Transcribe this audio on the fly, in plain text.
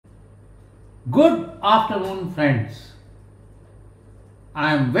Good afternoon, friends.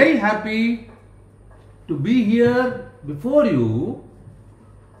 I am very happy to be here before you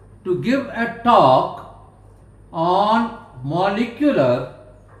to give a talk on molecular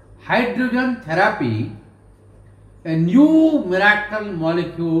hydrogen therapy, a new miracle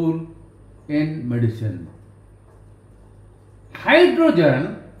molecule in medicine.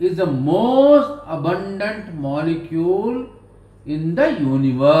 Hydrogen is the most abundant molecule in the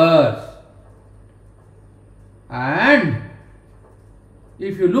universe. And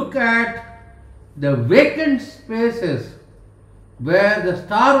if you look at the vacant spaces where the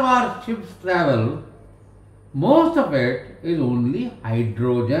Star Wars ships travel, most of it is only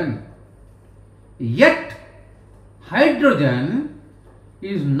hydrogen. Yet, hydrogen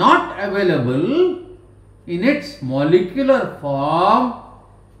is not available in its molecular form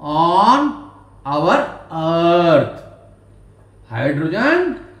on our Earth.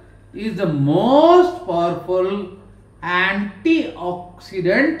 Hydrogen is the most powerful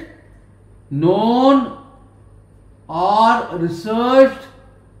antioxidant known or researched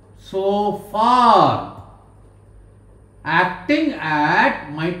so far. Acting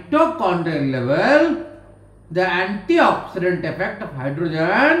at mitochondrial level, the antioxidant effect of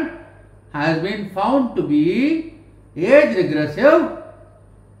hydrogen has been found to be age regressive,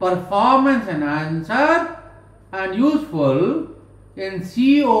 performance enhancer and useful in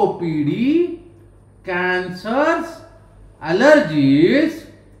COPD, cancers, allergies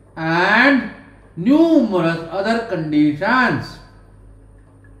and numerous other conditions.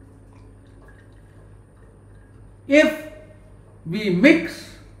 If we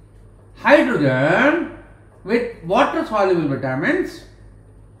mix hydrogen with water soluble vitamins,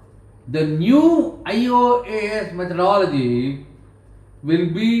 the new IOAS methodology will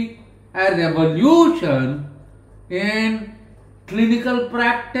be a revolution in clinical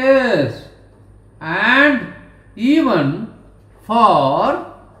practice and even for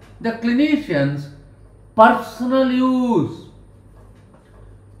the clinician's personal use.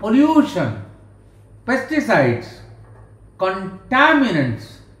 Pollution, pesticides,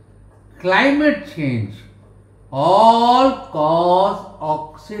 contaminants, climate change all cause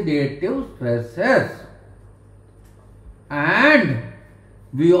oxidative stresses, and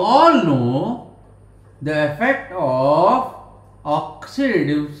we all know the effect of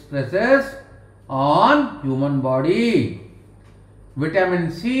oxidative stresses on human body.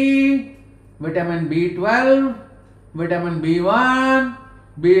 Vitamin C, vitamin B12, vitamin B1,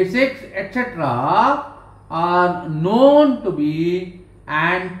 B6, etc. are known to be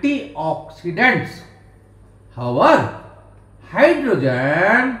antioxidants. However,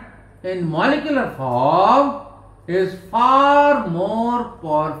 hydrogen in molecular form is far more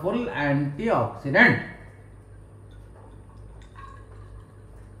powerful antioxidant.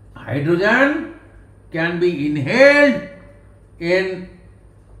 Hydrogen can be inhaled in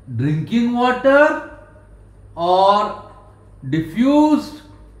drinking water or diffused.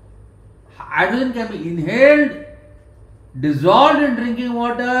 Hydrogen can be inhaled, dissolved in drinking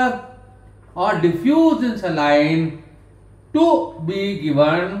water or diffused in saline to be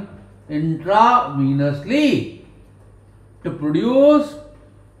given intravenously to produce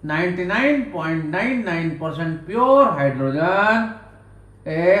 99.99% pure hydrogen.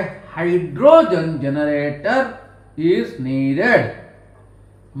 A hydrogen generator is needed.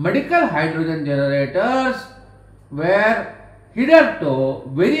 Medical hydrogen generators were hitherto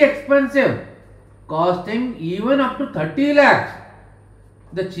very expensive, costing even up to 30 lakhs.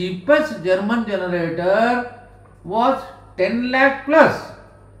 The cheapest German generator was 10 lakh plus,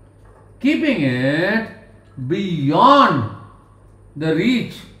 keeping it beyond the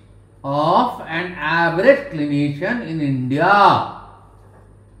reach of an average clinician in India.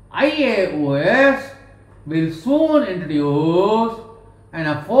 IAOS will soon introduce an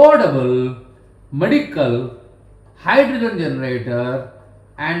affordable medical hydrogen generator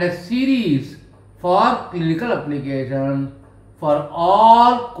and a series for clinical application for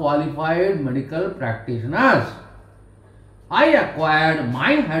all qualified medical practitioners. I acquired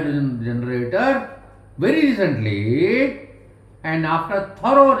my hydrogen generator very recently, and after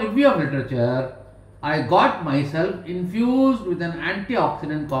thorough review of literature, I got myself infused with an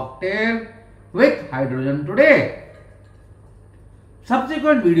antioxidant cocktail with hydrogen today.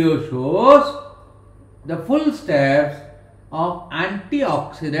 Subsequent video shows the full steps of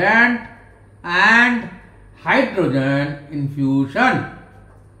antioxidant and hydrogen infusion.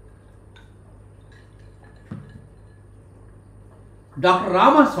 Dr.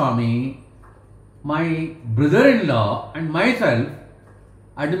 Ramaswamy, my brother-in-law and myself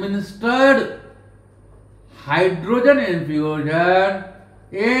administered hydrogen infusion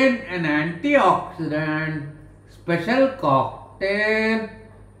in an antioxidant special cocktail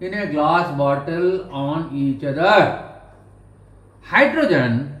in a glass bottle on each other.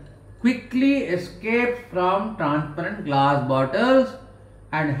 Hydrogen quickly escapes from transparent glass bottles,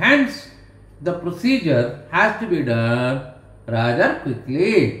 and hence the procedure has to be done rather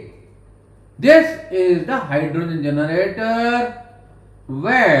quickly. This is the hydrogen generator,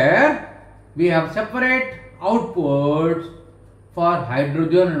 where we have separate outputs for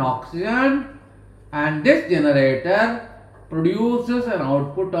hydrogen and oxygen, and this generator produces an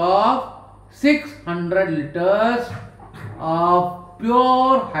output of 600 liters of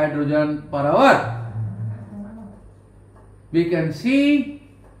pure hydrogen per hour. We can see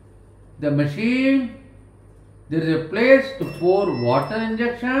the machine. There is a place to pour water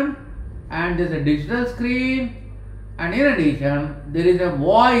injection, and there is a digital screen, and in addition there is a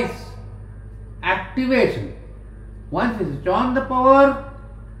voice activation. Once we switch on the power,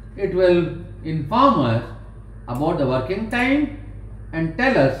 it will inform us about the working time and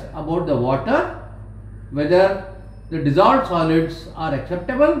tell us about the water, whether the dissolved solids are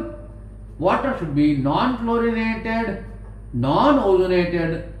acceptable. Water should be non-fluorinated,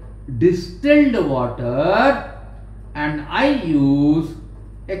 non-ozonated, distilled water, and I use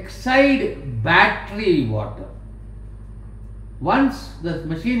Exide battery water. Once the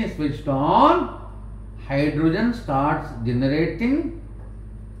machine is switched on, hydrogen starts generating.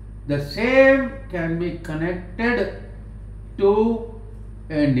 The same can be connected to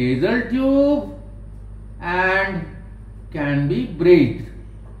a nasal tube and can be breathed.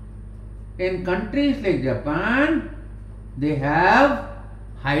 In countries like Japan, they have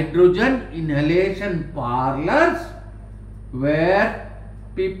hydrogen inhalation parlors where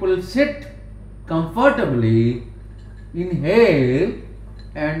people sit comfortably, inhale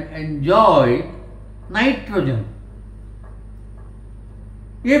and enjoy nitrogen.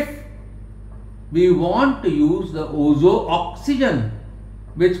 If we want to use the oxygen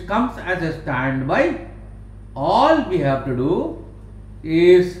which comes as a standby, all we have to do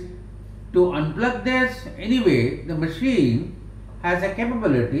is to unplug this. Anyway, the machine has a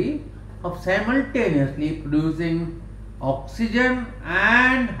capability of simultaneously producing oxygen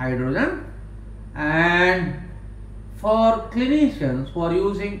and hydrogen, and for clinicians who are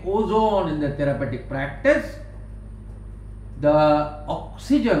using ozone in the therapeutic practice, the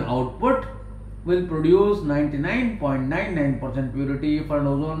oxygen output will produce 99.99% purity for an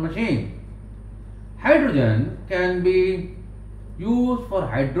ozone machine. Hydrogen can be used for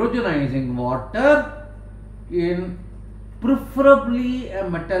hydrogenizing water in preferably a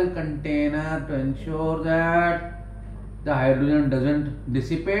metal container to ensure that the hydrogen doesn't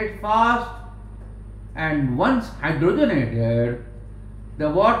dissipate fast, and once hydrogenated, the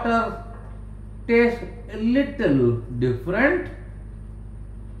water tastes a little different,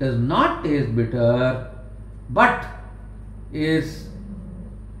 does not taste bitter, but is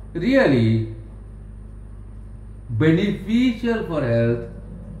really beneficial for health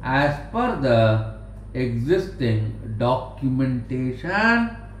as per the existing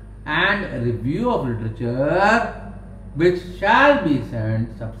documentation and review of literature, which shall be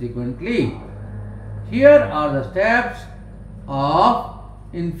sent subsequently. Here are the steps of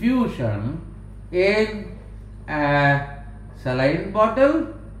infusion in a saline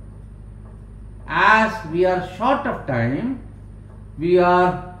bottle. As we are short of time, we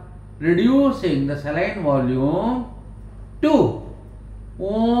are reducing the saline volume to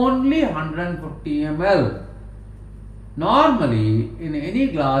only 150 ml. Normally, in any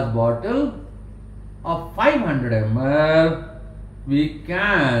glass bottle of 500 ml, we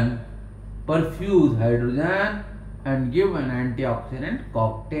can perfuse hydrogen and give an antioxidant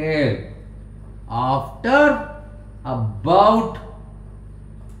cocktail. After about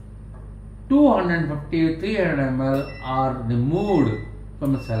 250-300 ml are removed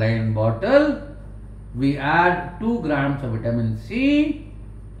from a saline bottle, we add 2 grams of vitamin C,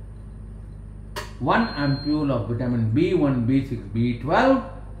 1 ampule of vitamin B1, B6, B12,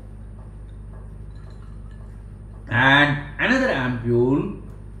 and another ampule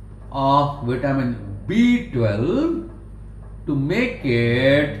of vitamin B12 to make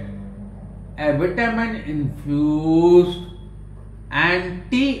it a vitamin infused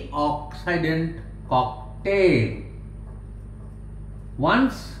antioxidant cocktail.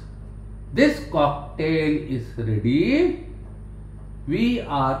 Once this cocktail is ready, we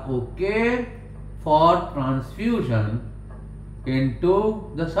are okay for transfusion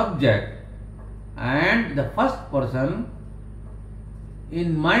into the subject, and the first person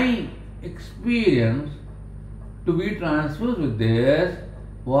in my experience to be transfused with this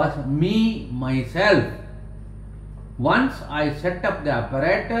was myself. Once I set up the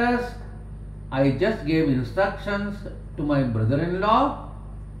apparatus, I just gave instructions to my brother-in-law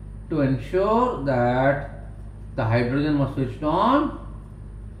to ensure that the hydrogen was switched on,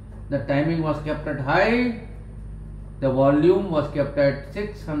 the timing was kept at high, the volume was kept at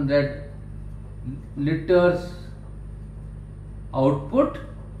 600 liters output,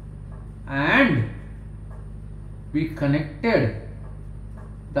 and we connected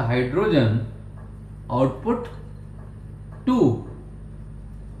the hydrogen output to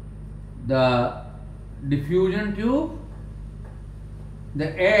the diffusion tube.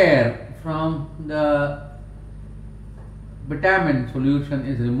 The air from the vitamin solution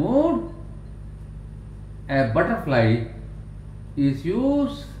is removed. A butterfly is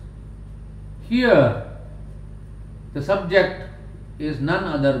used. Here the subject is none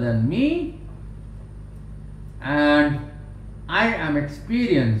other than me, and I am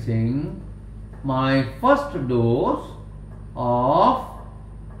experiencing my first dose of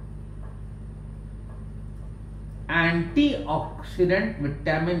antioxidant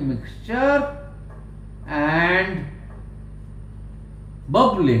vitamin mixture and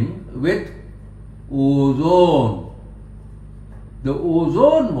bubbling with ozone. The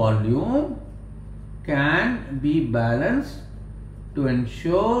ozone volume can be balanced to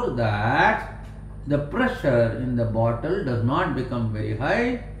ensure that the pressure in the bottle does not become very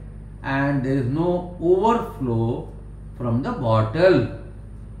high and there is no overflow from the bottle.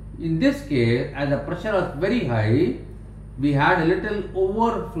 In this case, as the pressure was very high, we had a little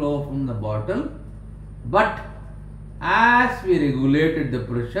overflow from the bottle, but as we regulated the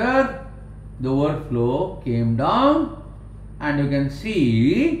pressure, the overflow came down, and you can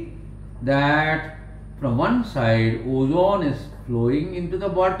see that from one side ozone is flowing into the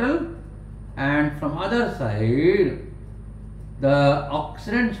bottle, and from other side the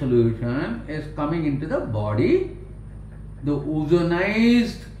oxidant solution is coming into the body. The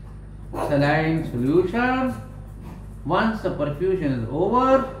ozonized saline solution, once the perfusion is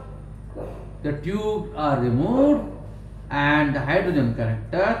over, the tubes are removed and the hydrogen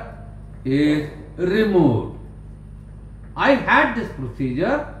connector is removed. I had this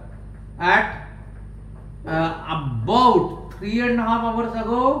procedure at about 3.5 hours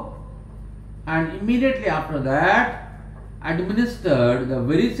ago, and immediately after that administered the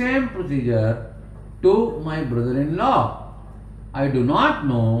very same procedure to my brother-in-law. I do not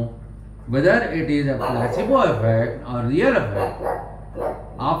know whether it is a placebo effect or real effect.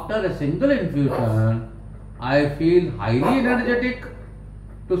 After a single infusion, I feel highly energetic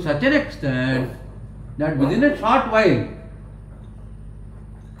to such an extent that within a short while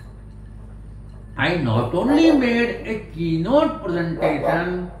I not only made a keynote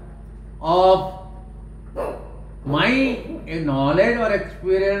presentation of my knowledge or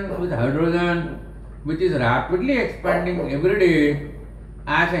experience with hydrogen, which is rapidly expanding every day,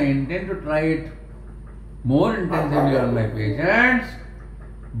 as I intend to try it more intensively on my patients,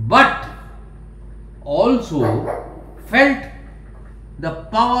 but also felt the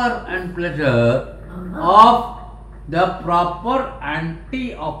power and pleasure of the proper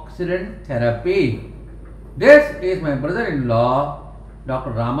antioxidant therapy. This is my brother-in-law,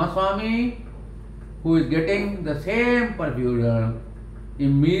 Dr. Ramaswamy, who is getting the same perfusion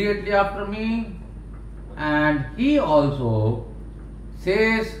immediately after me, and he also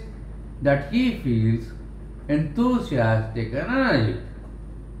says that he feels enthusiastic and energetic.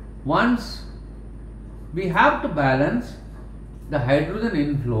 Once we have to balance the hydrogen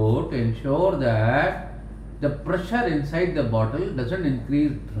inflow to ensure that the pressure inside the bottle doesn't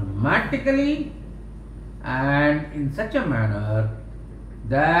increase dramatically and in such a manner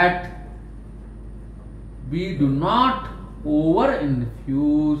that we do not over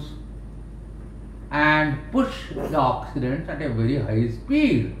infuse and push the oxidants at a very high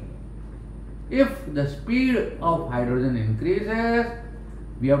speed. If the speed of hydrogen increases,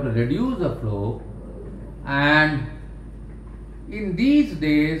 we have to reduce the flow, and in these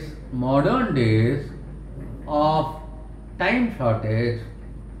days, modern days of time shortage,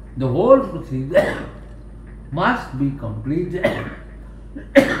 the whole procedure must be completed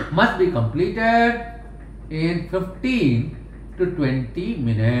in 15 to 20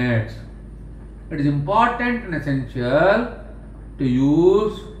 minutes. It is important and essential to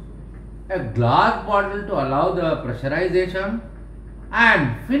use a glass bottle to allow the pressurization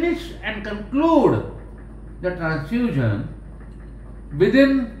and finish and conclude the transfusion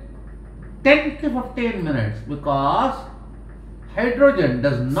within 10 to 15 minutes, because hydrogen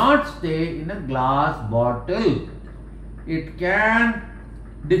does not stay in a glass bottle. It can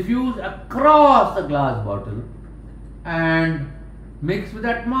diffuse across the glass bottle and mix with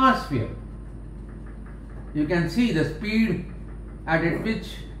the atmosphere. You can see the speed at which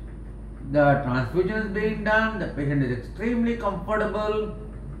the transfusion is being done. The patient is extremely comfortable.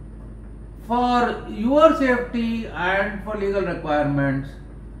 For your safety and for legal requirements,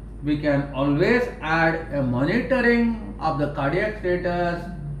 we can always add a monitoring of the cardiac status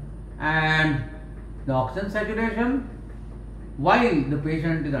and the oxygen saturation while the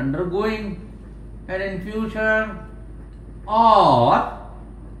patient is undergoing an infusion, or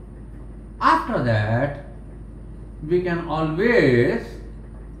after that we can always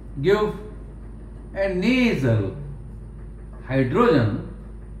give a nasal hydrogen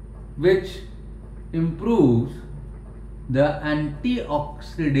which improves the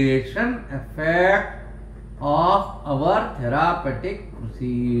antioxidation effect of our therapeutic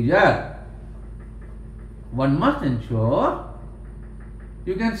procedure. One must ensure,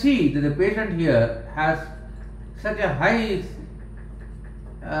 you can see that the patient here has such a high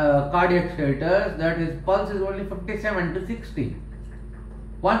cardiac status that his pulse is only 57 to 60.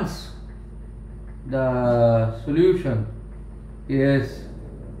 Once the solution is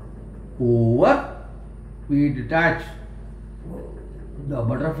over, we detach the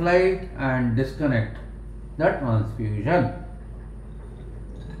butterfly and disconnect the transfusion.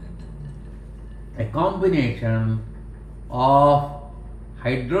 A combination of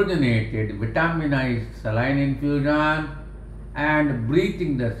hydrogenated vitaminized saline infusion and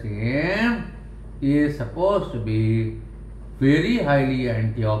breathing the same is supposed to be very highly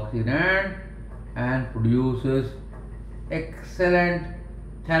antioxidant and produces excellent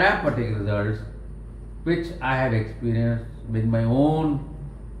therapeutic results, which I have experienced with my own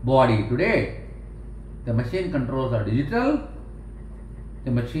body today. The machine controls are digital.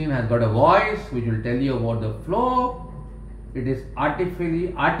 The machine has got a voice which will tell you about the flow. It is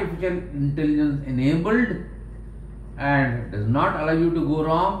artificial intelligence enabled and does not allow you to go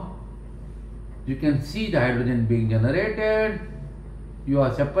wrong. You can see the hydrogen being generated. You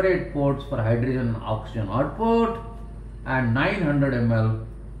have separate ports for hydrogen and oxygen output, and 900 ml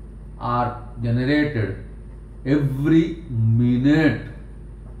are generated every minute,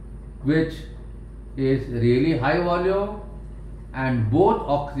 which is really high volume, and both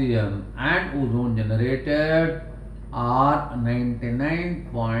oxygen and ozone generated are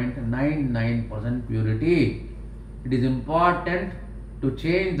 99.99% purity. It is important to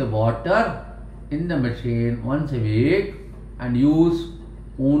change the water in the machine once a week and use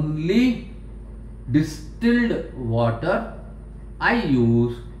only distilled water. I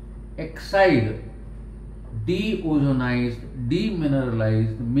use Exide deozonized,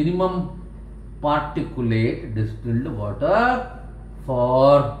 demineralized, minimum particulate distilled water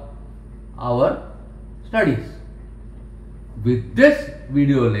for our studies. With this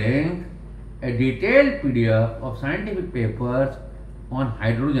video link, a detailed PDF of scientific papers on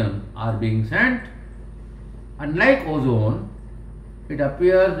hydrogen are being sent. Unlike ozone, it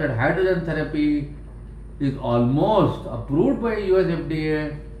appears that hydrogen therapy is almost approved by US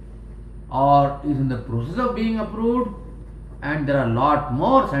FDA or is in the process of being approved, and there are a lot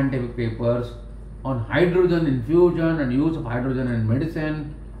more scientific papers on hydrogen infusion and use of hydrogen in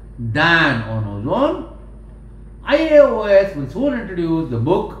medicine than on ozone. IAOS will soon introduce the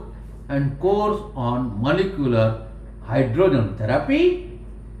book and course on molecular hydrogen therapy.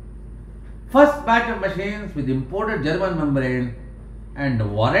 First batch of machines with imported German membrane and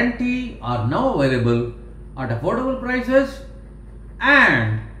warranty are now available at affordable prices,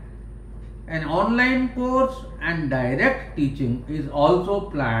 and an online course and direct teaching is also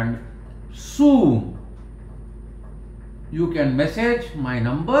planned soon. You can message my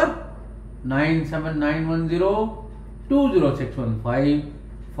number 97910-20615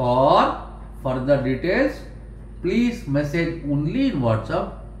 for further details. Please message only in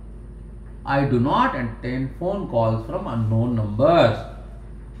WhatsApp. I do not entertain phone calls from unknown numbers.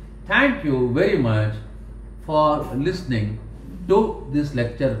 Thank you very much for listening to this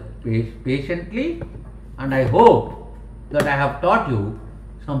lecture patiently, and I hope that I have taught you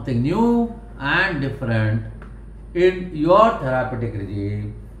something new and different in your therapeutic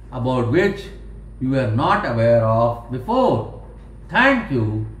regime about which you were not aware of before. Thank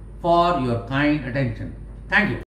you for your kind attention. Thank you.